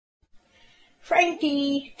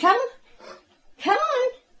Frankie, come. Come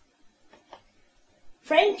on.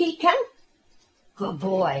 Frankie, come. Good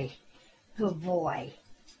boy. Good boy.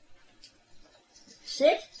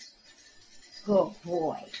 Sit. Good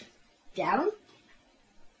boy. Down.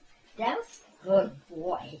 Down. Good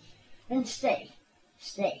boy. And stay.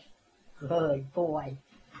 Stay. Good boy.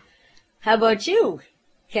 How about you?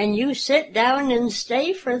 Can you sit down and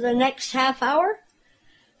stay for the next half hour?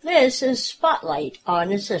 This is Spotlight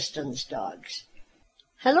on Assistance Dogs.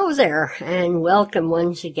 Hello there, and welcome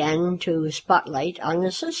once again to Spotlight on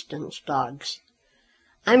Assistance Dogs.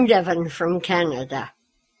 I'm Devon from Canada.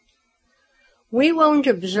 We won't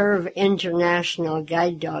observe International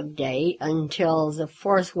Guide Dog Day until the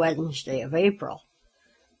fourth Wednesday of April,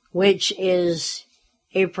 which is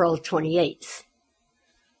April 28th.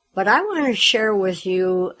 But I want to share with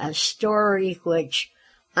you a story which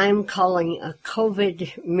I'm calling a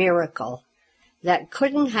COVID miracle that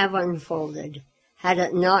couldn't have unfolded had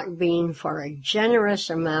it not been for a generous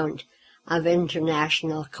amount of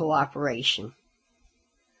international cooperation.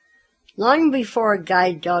 Long before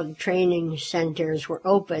guide dog training centers were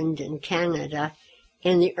opened in Canada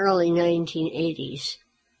in the early 1980s,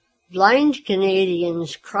 blind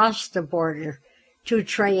Canadians crossed the border to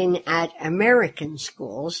train at American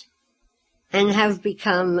schools and have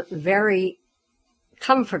become very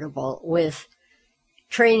comfortable with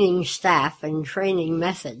training staff and training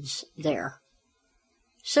methods there.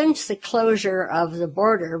 Since the closure of the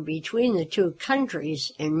border between the two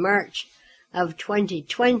countries in March of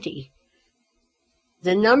 2020,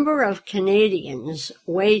 the number of Canadians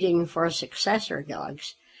waiting for successor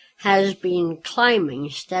dogs has been climbing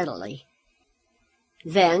steadily.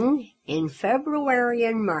 Then, in February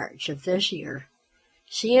and March of this year,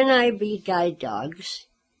 CNIB guide dogs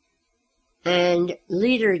and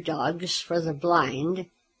leader dogs for the blind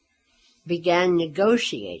began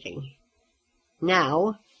negotiating.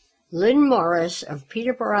 Now, Lynn Morris of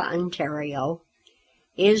Peterborough, Ontario,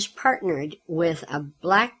 is partnered with a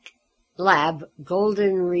Black Lab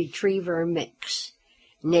Golden Retriever mix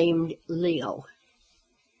named Leo.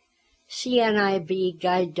 CNIB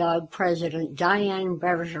Guide Dog President Diane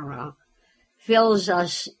Bergeron fills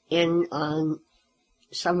us in on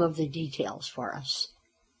some of the details for us.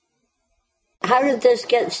 How did this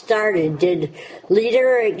get started? Did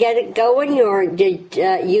Leader get it going, or did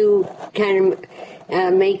you kind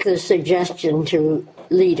of make the suggestion to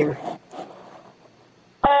Leader? So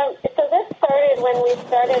this started when we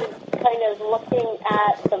started kind of looking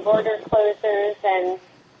at the border closures and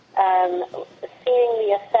seeing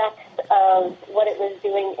the effects of what it was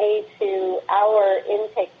doing, to our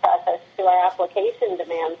intake process, to our application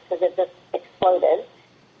demands, because it just exploded.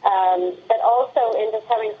 But also in just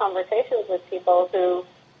having conversations with people who,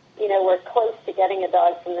 were close to getting a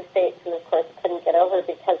dog from the States and, of course, couldn't get over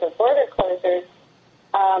because of border closures.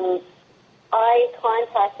 I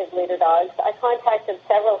contacted Leader Dogs. I contacted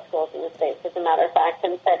several schools in the States, as a matter of fact,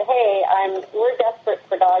 and said, hey, we're desperate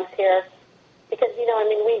for dogs here because,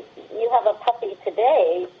 you have a puppy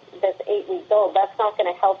today that's 8 weeks old. That's not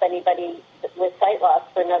going to help anybody with sight loss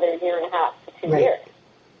for another year and a half to 2 years.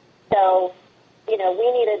 So,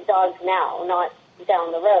 we needed dogs now, not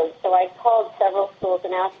down the road. So I called several schools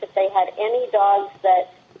and asked if they had any dogs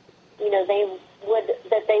that,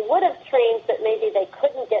 they would have trained, but maybe they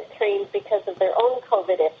couldn't get trained because of their own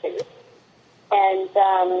COVID issues. And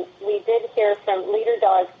we did hear from Leader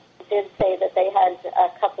Dogs did say that they had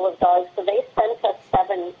a couple of dogs. So they sent us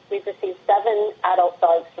 7. We've received 7 adult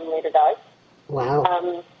dogs from Leader Dogs.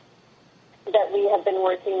 Wow. That we have been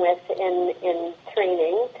working with in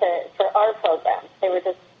training for our program. They were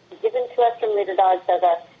just given to us from Leader Dogs as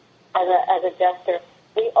a gesture.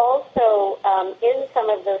 We also, in some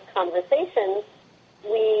of those conversations,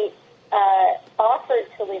 we offered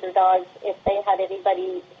to Leader Dogs if they had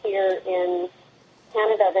anybody here in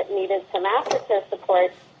Canada that needed some aftercare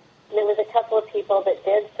support. And there was a couple of people that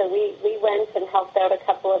did, so we went and helped out a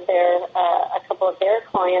couple of their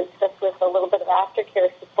clients just with a little bit of aftercare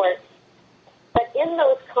support. But in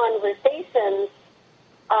those conversations,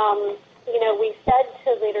 we said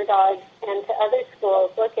to Leader Dogs and to other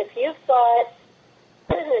schools, look, if you've got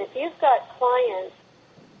clients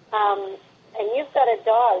and you've got a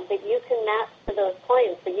dog that you can match to those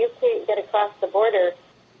clients, but you can't get across the border,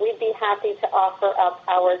 we'd be happy to offer up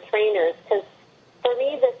our trainers. Because for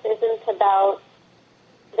me, this isn't about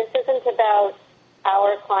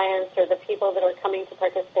our clients or the people that are coming to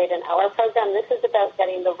participate in our program. This is about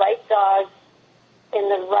getting the right dog in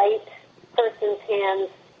the right person's hands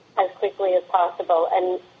as quickly as possible.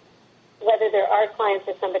 And whether they're our clients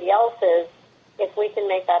or somebody else's, if we can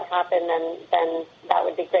make that happen, then that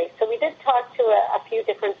would be great. So we did talk to a few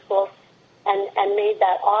different schools, and and made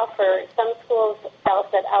that offer. Some schools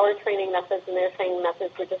felt that our training methods and their training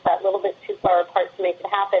methods were just that little bit too far apart to make it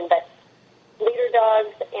happen. But Leader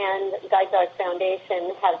Dogs and Guide Dog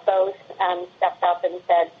Foundation have both stepped up and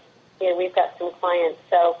said, we've got some clients.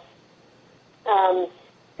 So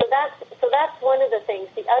that's one of the things.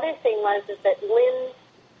 The other thing was that Lynn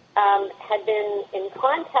had been in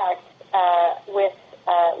contact with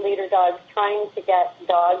Leader Dogs, trying to get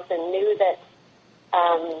dogs, and knew that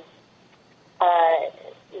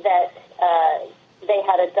they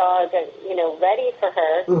had a dog, ready for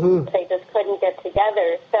her. Mm-hmm. They just couldn't get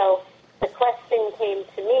together. So the question came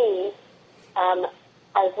to me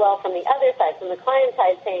as well from the other side, from the client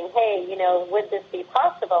side, saying, hey, would this be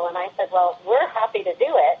possible? And I said, well, we're happy to do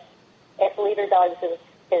it if Leader Dogs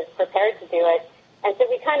is prepared to do it. And so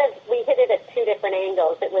we hit it at two different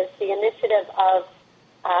angles. It was the initiative of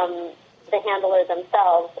the handler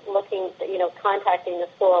themselves looking, contacting the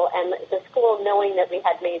school, and the school knowing that we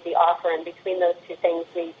had made the offer. And between those two things,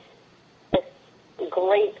 this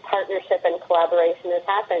great partnership and collaboration has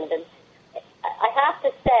happened. And I have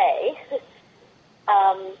to say,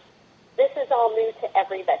 this is all new to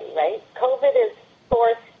everybody, right? COVID has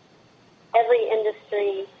forced every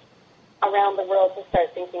industry around the world to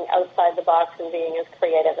start thinking outside the box and being as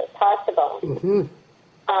creative as possible. Mm-hmm.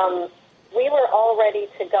 We were all ready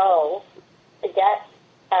to go to get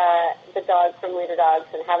the dog from Leader Dogs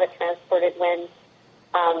and have it transported when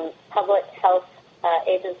Public Health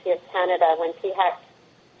Agency of Canada, when PHAC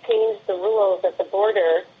changed the rules at the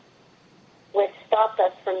border, which stopped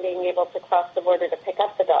us from being able to cross the border to pick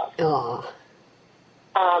up the dog.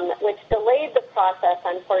 Which delayed the process,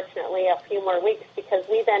 unfortunately, a few more weeks, because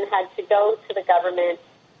we then had to go to the government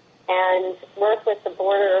and work with the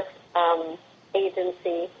border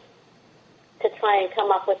agency to try and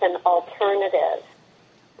come up with an alternative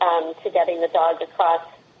to getting the dog across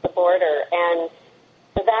the border. And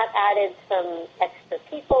so that added some extra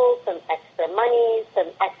people, some extra money,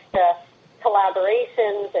 some extra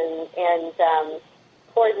collaborations and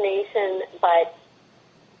coordination. But,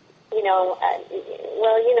 you know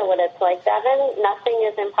what it's like, Devin. Nothing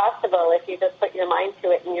is impossible if you just put your mind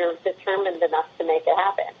to it and you're determined enough to make it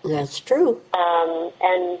happen. That's true.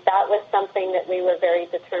 And that was something that we were very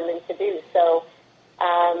determined to do. So,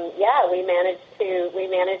 we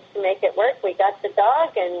managed to make it work. We got the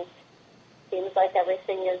dog, and seems like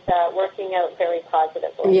everything is working out very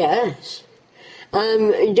positively. Yes.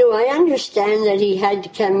 Do I understand that he had to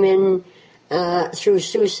come in through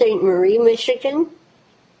Sault Ste. Marie, Michigan?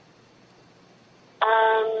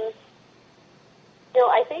 No,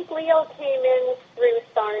 I think Leo came in through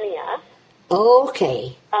Sarnia.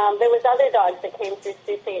 Okay. There was other dogs that came through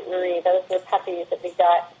Sault Ste. Marie. Those were puppies that we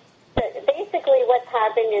got. But basically what's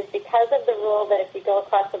happened is, because of the rule that if you go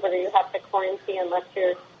across the border, you have to quarantine unless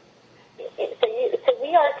you're... So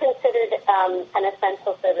we are considered an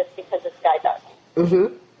essential service because it's guide dogs.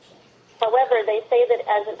 Mm-hmm. However, they say that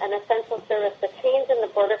as an essential service, the change in the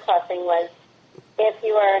border crossing was, if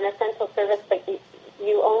you are an essential service, but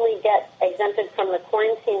you only get exempted from the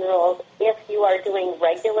quarantine rules if you are doing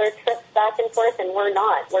regular trips back and forth, and we're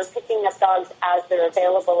not. We're picking up dogs as they're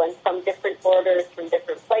available and from different borders, from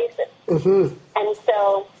different places. Mm-hmm. And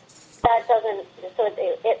so that doesn't, so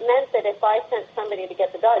it meant that if I sent somebody to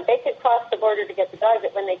get the dog, they could cross the border to get the dog,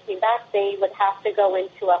 but when they came back, they would have to go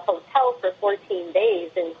into a hotel for 14 days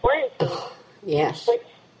in quarantine. Yes. Which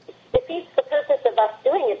defeats the purpose of us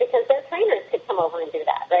doing it, because their trainers could come over and do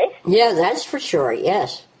that, right? Yeah, that's for sure,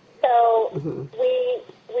 yes. So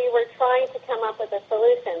we were trying to come up with a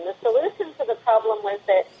solution. The solution to the problem was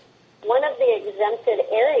that one of the exempted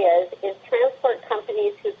areas is transport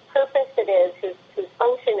companies whose purpose it is, whose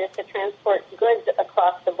function is to transport goods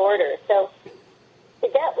across the border. So to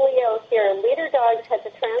get Leo here, Leader Dogs had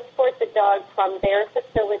to transport the dog from their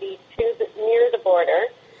facility to near the border,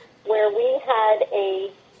 where we had a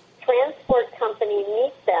transport company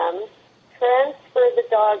meet them, transfer the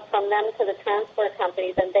dog from them to the transport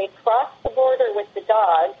company, then they crossed the border with the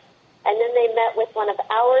dog, and then they met with one of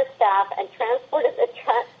our staff and transferred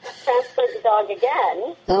the dog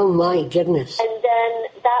again. Oh, my goodness. And then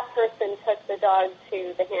that person took the dog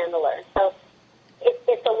to the handler. So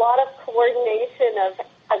it's a lot of coordination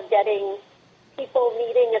of getting people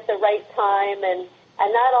meeting at the right time, and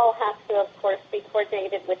that all has to, of course, be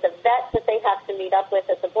coordinated with the vet that they have to meet up with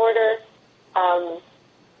at the border. And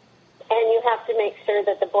you have to make sure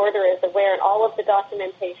that the border is aware and all of the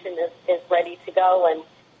documentation is ready to go. And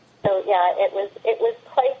so, yeah, it was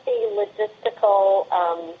quite the logistical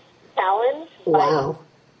challenge. Wow.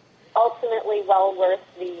 But ultimately well worth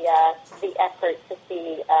the effort to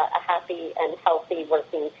see a happy and healthy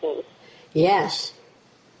working team. Yes.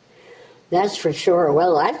 That's for sure.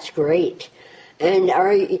 Well, that's great. And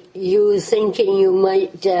are you thinking you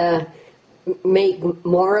might make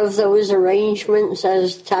more of those arrangements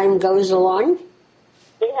as time goes along?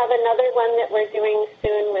 We have another one that we're doing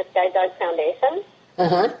soon with Guide Dog Foundation.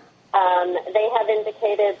 Uh-huh. They have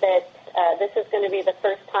indicated that this is going to be the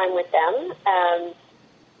first time with them.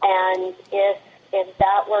 And if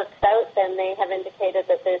that works out, then they have indicated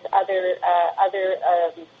that there's other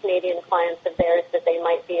Canadian clients of theirs that they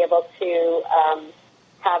might be able to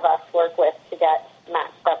have us work with to get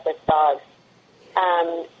matched up with dogs.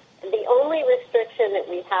 The only restriction that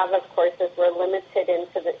we have, of course, is we're limited in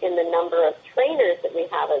the number of trainers that we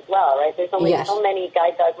have as well, right? There's only so many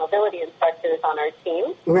guide dog mobility instructors on our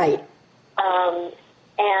team. Right.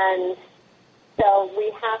 And so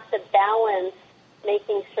we have to balance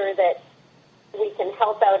making sure that we can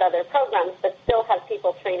help out other programs, but still have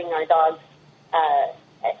people training our dogs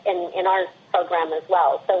in our program as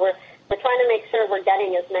well. So we're trying to make sure we're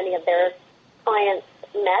getting as many of their clients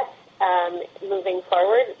met moving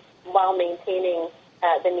forward while maintaining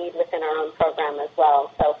the need within our own program as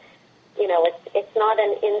well. So, it's not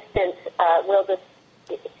an instant,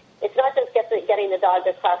 it's not just getting the dog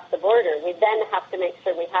across the border. We then have to make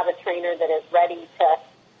sure we have a trainer that is ready to,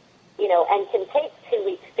 and can take 2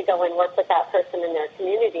 weeks to go and work with that person in their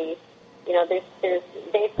community.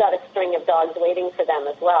 They've got a string of dogs waiting for them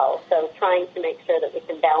as well. So trying to make sure that we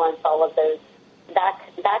can balance all of those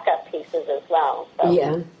backup pieces as well. So,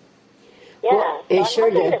 yeah. Yeah, well, so I'm sure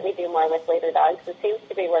hoping that we do more with later dogs. It seems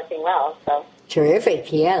to be working well. So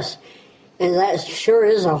terrific, yes. And that sure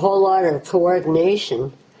is a whole lot of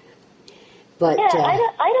coordination. But yeah,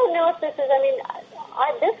 I don't know if this is. I mean,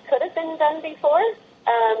 this could have been done before,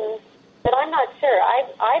 but I'm not sure.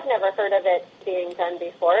 I've never heard of it being done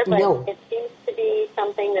before, but no. It seems to be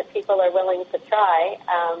something that people are willing to try.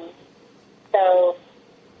 So,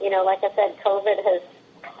 like I said, COVID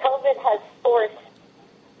has forced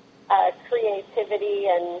creativity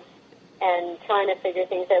and trying to figure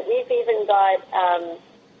things out. We've even got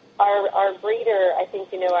our breeder. I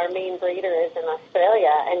think our main breeder is in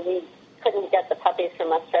Australia, and we couldn't get the puppies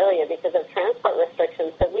from Australia because of transport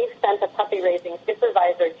restrictions. So we've sent a puppy raising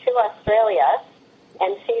supervisor to Australia,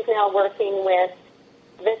 and she's now working with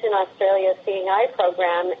Vision Australia's Seeing Eye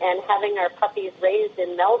program and having our puppies raised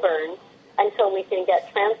in Melbourne until we can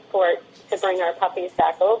get transport to bring our puppies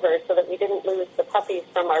back over so that we didn't lose the puppies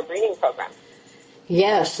from our breeding program.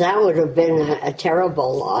 Yes, that would have been a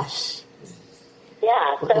terrible loss.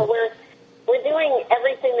 Yeah, so we're doing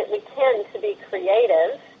everything that we can to be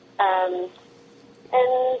creative, and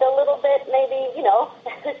a little bit maybe,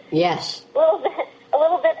 yes, a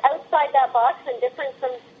little bit outside that box and different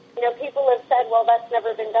from, people have said, well, that's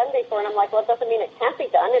never been done before, and I'm like, well, it doesn't mean it can't be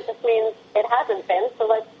done. It just means it hasn't been. So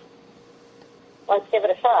let's give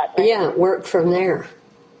it a shot. Right? Yeah, work from there.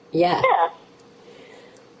 Yeah. Yeah.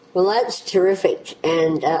 Well, that's terrific.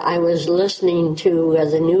 And I was listening to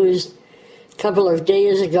the news a couple of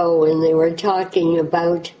days ago when they were talking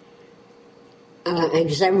about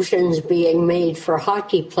exemptions being made for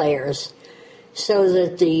hockey players so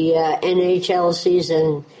that the NHL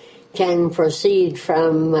season can proceed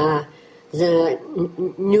from the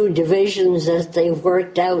new divisions that they've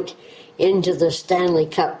worked out into the Stanley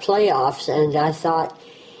Cup playoffs. And I thought,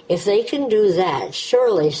 if they can do that,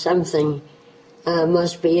 surely something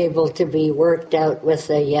must be able to be worked out with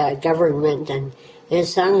the government. And it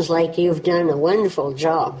sounds like you've done a wonderful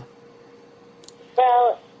job.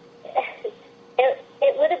 Well,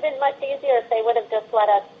 it would have been much easier if they would have just let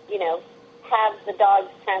us, have the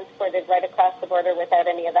dogs transported right across the border without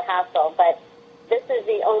any of the hassle. But this is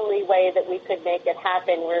the only way that we could make it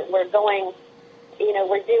happen. We're going,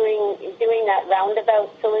 we're doing that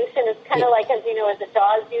roundabout solution. It's kind of like, as as a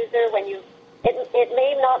JAWS user, when it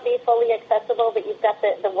may not be fully accessible, but you've got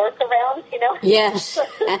the workaround, Yes,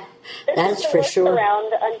 that's for sure.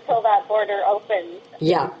 Around until that border opens.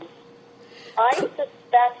 Yeah. I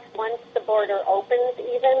suspect once the border opens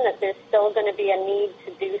even that there's still going to be a need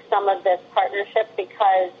to do some of this partnership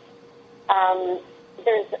because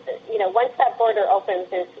there's, once that border opens,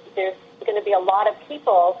 there's going to be a lot of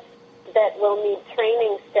people that will need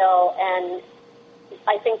training still, and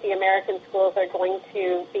I think the American schools are going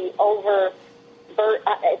to be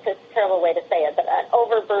it's a terrible way to say it, but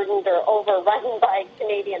overburdened or overrun by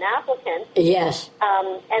Canadian applicants. Yes.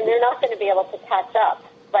 And they're not going to be able to catch up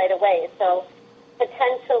right away. So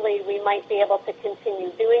potentially we might be able to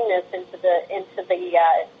continue doing this into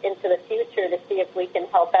the future to see if we can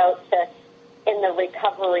help out in the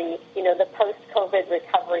recovery, the post-COVID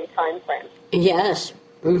recovery time frame. Yes.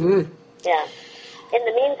 Mm-hmm. Yeah. In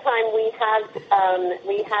the meantime,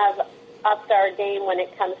 we have upped our game when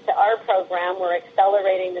it comes to our program. We're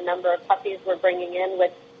accelerating the number of puppies we're bringing in,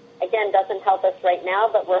 which, again, doesn't help us right now,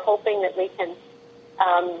 but we're hoping that we can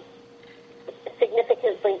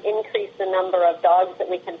significantly increase the number of dogs that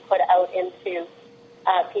we can put out into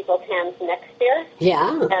people's hands next year. Yeah.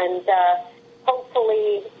 And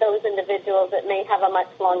hopefully those individuals that may have a much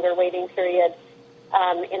longer waiting period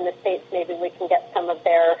in the States, maybe we can get some of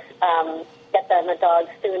their, get them a dog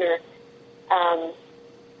sooner.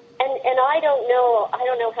 And I don't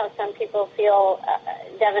know how some people feel.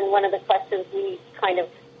 Devin, one of the questions we kind of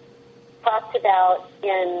talked about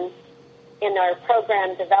in our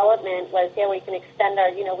program development was, we can extend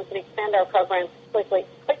our programs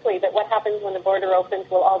quickly, but what happens when the border opens?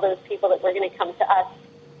 Will all those people that were going to come to us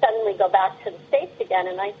suddenly go back to the States again?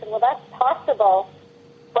 And I said, well, that's possible,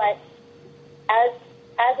 but as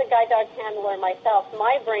a guide dog handler myself,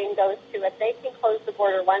 my brain goes to, if they can close the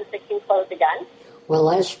border once, it can close again. Well,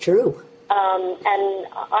 that's true. And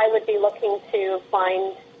I would be looking to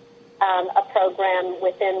find a program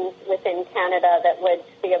within Canada that would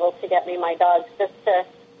be able to get me my dogs, just to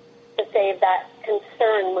save that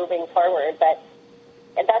concern moving forward. But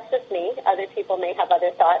that's just me. Other people may have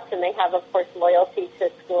other thoughts, and they have, of course, loyalty to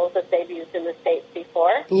schools that they've used in the States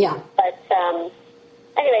before. Yeah. But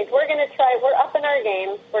anyways, we're going to try. We're upping our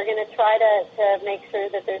game. We're going to try to make sure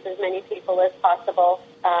that there's as many people as possible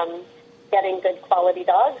getting good quality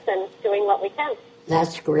dogs and doing what we can.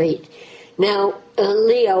 That's great. Now,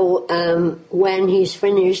 Leo, when he's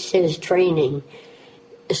finished his training,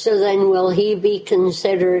 so then will he be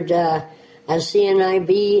considered a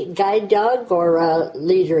CNIB guide dog or a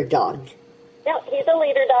leader dog? No, he's a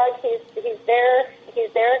leader dog. He's their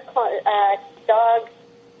dog.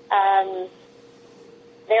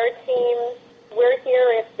 Their team. We're here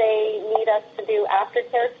if they need us to do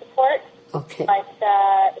aftercare support. Okay. But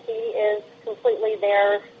he is completely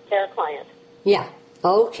their client. Yeah.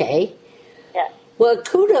 Okay. Yeah. Well,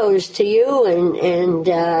 kudos to you and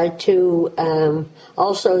to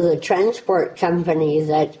also the transport company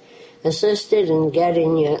that assisted in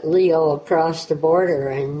getting Leo across the border.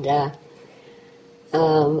 And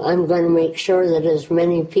I'm going to make sure that as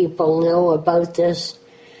many people know about this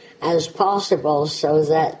as possible so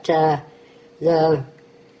that the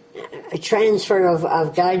transfer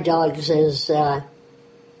of guide dogs is,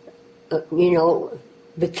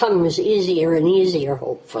 becomes easier and easier,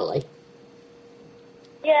 hopefully.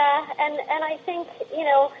 Yeah, and I think,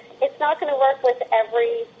 it's not going to work with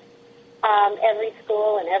every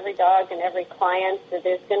school and every dog and every client. So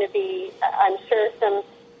there's going to be, I'm sure, some,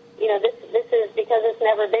 this is because it's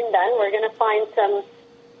never been done. We're going to find some,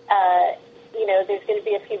 there's going to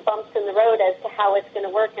be a few bumps in the road as to how it's going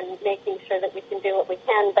to work and making sure that we can do what we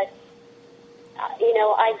can. But,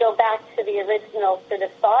 I go back to the original sort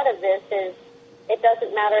of thought of this is it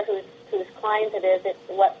doesn't matter whose client it is. It's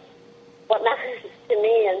what matters to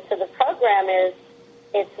me and to the program is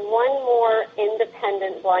it's one more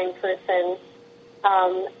independent blind person,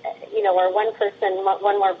 or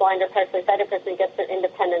one more blind or partially sighted person gets their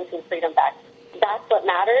independence and freedom back. That's what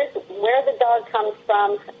matters. Where the dog comes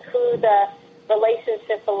from, who the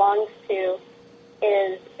relationship belongs to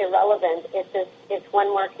is irrelevant. It's one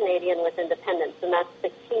more Canadian with independence, and that's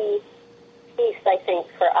the key piece, I think,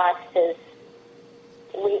 for us is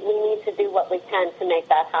we need to do what we can to make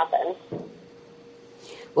that happen.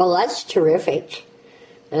 Well, that's terrific,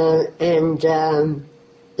 and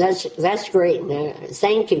that's great.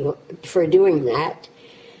 Thank you for doing that.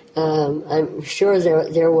 I'm sure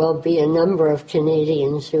there will be a number of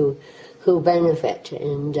Canadians who benefit,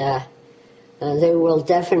 and they will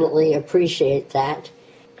definitely appreciate that.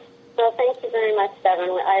 Well, thank you very much, Devin.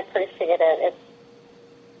 I appreciate it.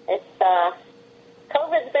 It's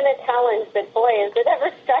COVID's been a challenge, but boy, has it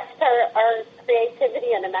ever stretched our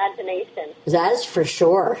creativity and imagination. That's for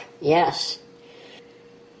sure, yes.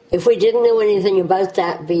 If we didn't know anything about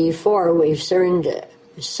that before, we've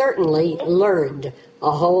certainly learned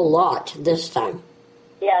a whole lot this time.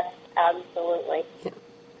 Yes, absolutely. Yeah.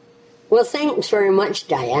 Well, thanks very much,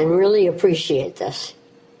 Diane. Really appreciate this.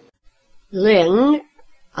 Lynn,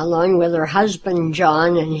 along with her husband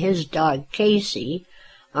John and his dog Casey,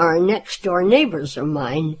 are next-door neighbors of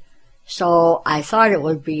mine, so I thought it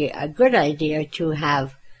would be a good idea to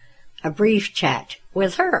have a brief chat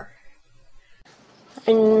with her.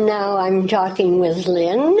 And now I'm talking with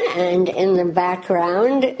Lynn, and in the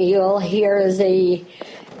background you'll hear the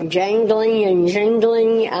jangling and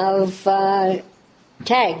jingling of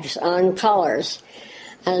tags on collars,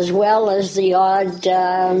 as well as the odd,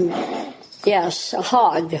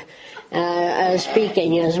 hog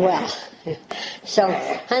speaking as well. So,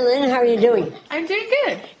 hi Lynn, how are you doing? I'm doing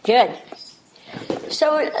good. Good.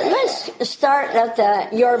 So let's start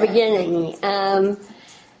at your beginning.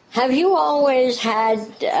 Have you always had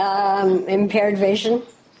impaired vision?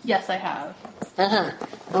 Yes, I have. Uh-huh.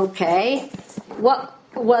 Okay. What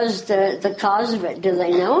was the cause of it? Do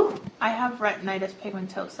they know? I have retinitis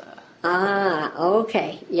pigmentosa. Ah,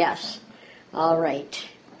 okay. Yes. All right.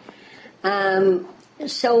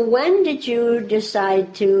 So when did you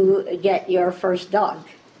decide to get your first dog?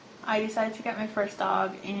 I decided to get my first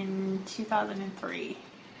dog in 2003.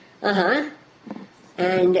 Uh-huh.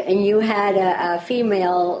 And you had a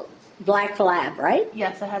female black lab, right?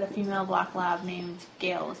 Yes, I had a female black lab named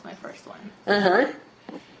Gail was my first one. Uh-huh.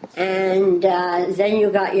 And then you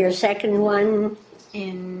got your second one?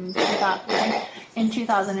 In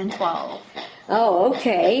 2012. Oh,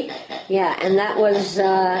 okay. Yeah, and that was,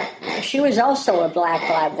 she was also a black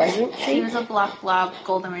lab, wasn't she? She was a black lab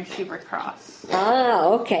golden retriever cross. Ah,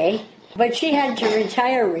 okay. But she had to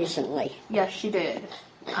retire recently. Yes, she did.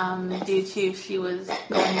 Due to she was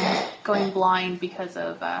going blind because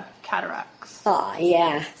of cataracts. Oh,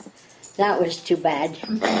 yeah. That was too bad.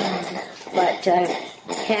 But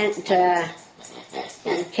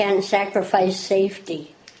you can't sacrifice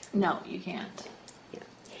safety. No, you can't.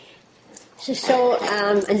 So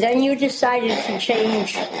and then you decided to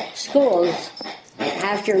change schools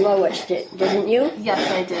after Lois, didn't you?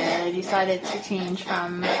 Yes, I did. I decided to change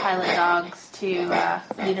from pilot dogs to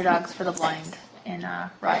leader dogs for the blind in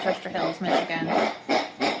Rochester Hills, Michigan.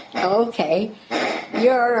 Okay.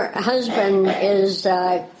 Your husband is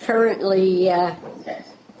currently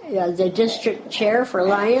the district chair for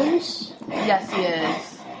Lions? Yes, he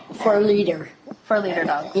is. For leader. For leader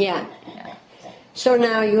dogs. Yeah. So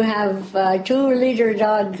now you have 2 leader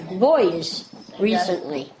dog boys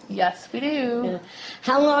recently. Yes, we do. Yeah.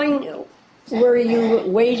 How long were you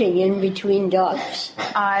waiting in between dogs?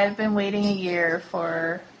 I've been waiting a year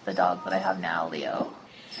for the dog that I have now, Leo.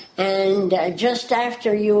 And just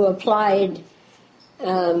after you applied,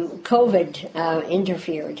 COVID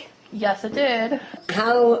interfered. Yes, it did.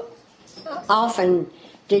 How often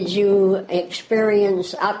did you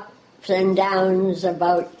experience ups and downs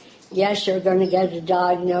about, yes, you're going to get a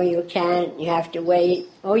dog, no, you can't, you have to wait,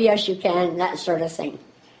 oh, yes, you can, that sort of thing?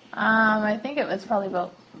 I think it was probably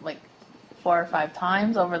about like 4 or 5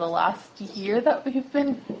 times over the last year that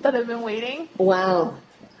I've been waiting. Wow.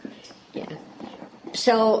 Yeah.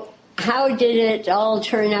 So how did it all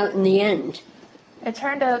turn out in the end? It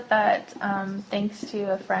turned out that thanks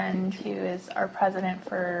to a friend who is our president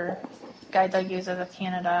for Guide Dog Users of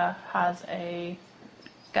Canada, has a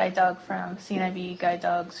guide dog from CNIB Guide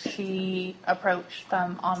Dogs. She approached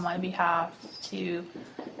them on my behalf to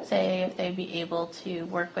say if they'd be able to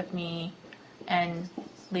work with me and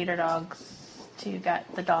leader dogs to get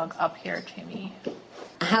the dog up here to me.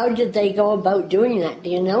 How did they go about doing that? Do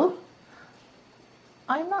you know?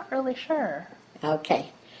 I'm not really sure.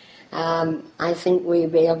 Okay. I think we'll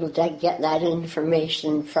be able to get that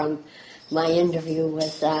information from my interview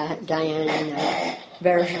with Diane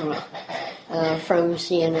Bergeron from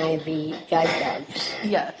CNIB Guide Dogs.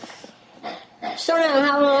 Yes. So now,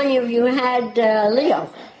 how long have you had Leo?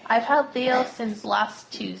 I've had Leo since last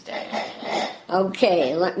Tuesday.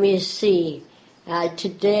 Okay, let me see.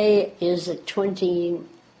 Today is the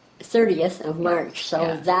 30th of March,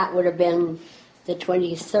 so that would have been the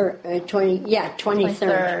 23rd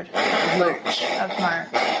of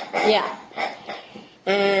March. Yeah.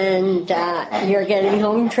 And you're getting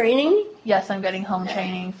home training? Yes, I'm getting home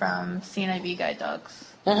training from CNIB Guide Dogs.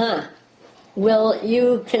 Uh-huh. Will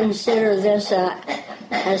you consider this a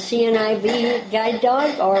CNIB guide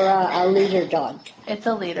dog or a leader dog? It's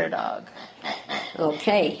a leader dog.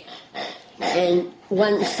 Okay. And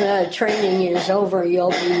once training is over,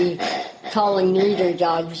 you'll be calling leader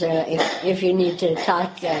dogs if you need to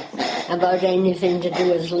talk about anything to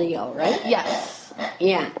do with Leo, right? Yes.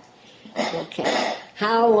 Yeah. Okay.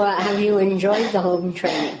 How have you enjoyed the home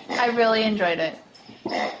training? I really enjoyed it.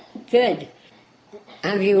 Good.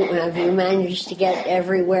 Have you managed to get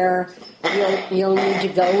everywhere you'll need to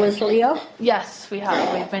go with Leo? Yes, we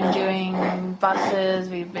have. We've been doing buses.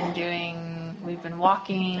 We've been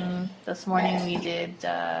walking. This morning we did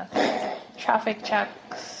traffic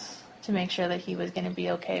checks to make sure that he was going to be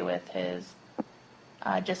okay with his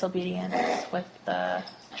disobedience with the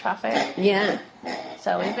traffic. Yeah.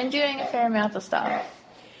 So we've been doing a fair amount of stuff.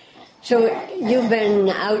 So you've been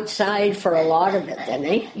outside for a lot of it then,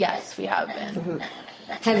 eh? Yes, we have been. Mm-hmm.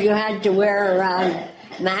 Have you had to wear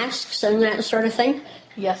masks and that sort of thing?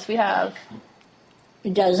 Yes, we have.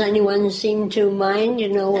 Does anyone seem to mind,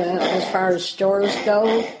 as far as stores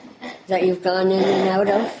go, that you've gone in and out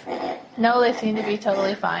of? No, they seem to be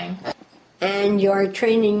totally fine. And your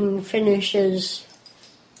training finishes?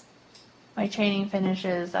 My training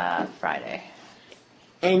finishes Friday.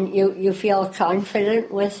 And you feel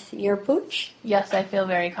confident with your pooch? Yes, I feel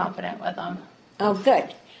very confident with them. Oh,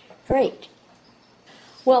 good. Great.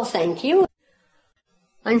 Well, thank you.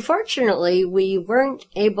 Unfortunately, we weren't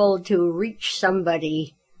able to reach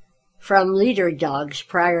somebody from Leader Dogs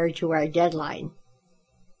prior to our deadline.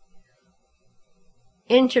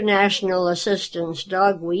 International Assistance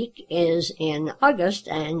Dog Week is in August,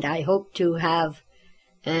 and I hope to have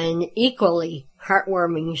an equally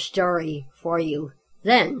heartwarming story for you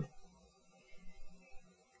then.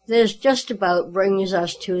 This just about brings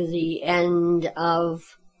us to the end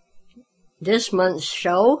of this month's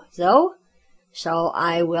show, though, so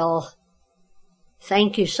I will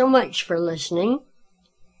thank you so much for listening,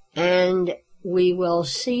 and we will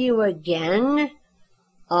see you again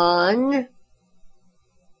on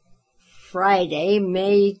Friday,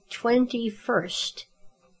 May 21st.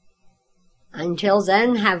 Until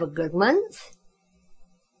then, have a good month.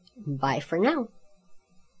 Bye for now.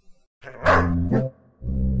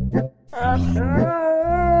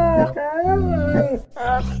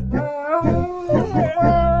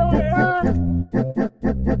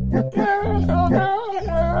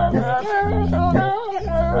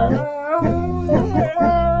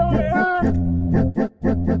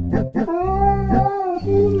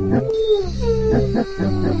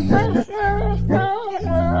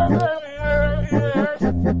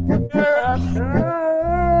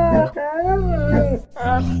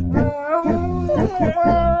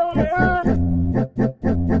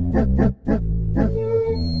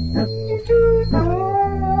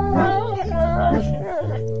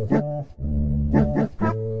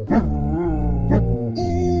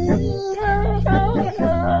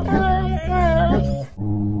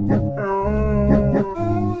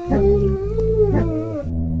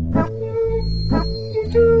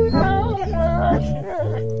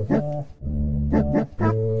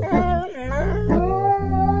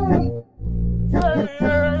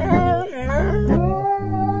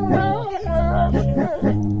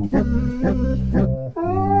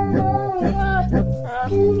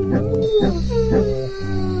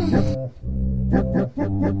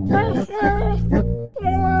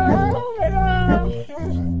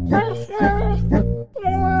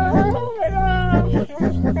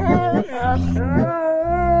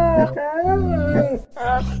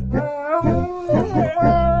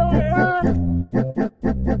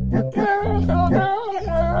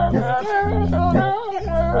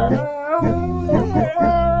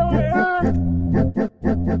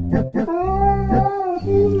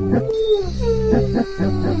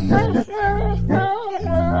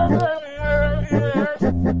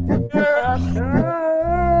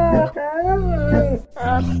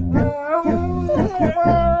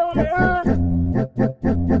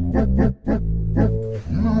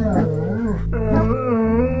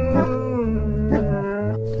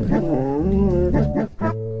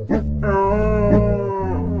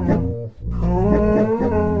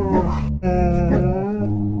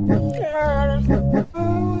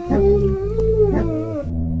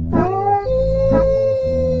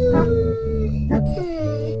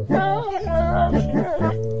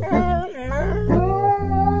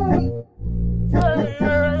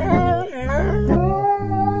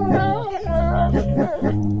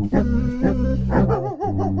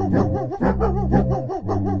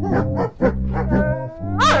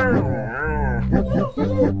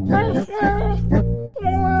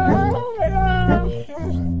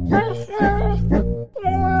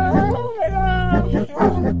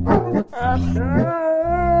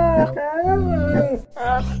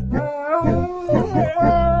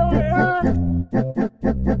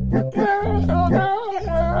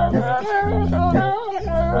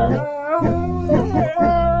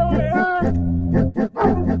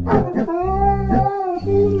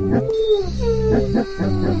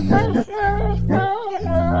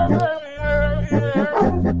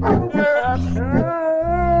 Yeah.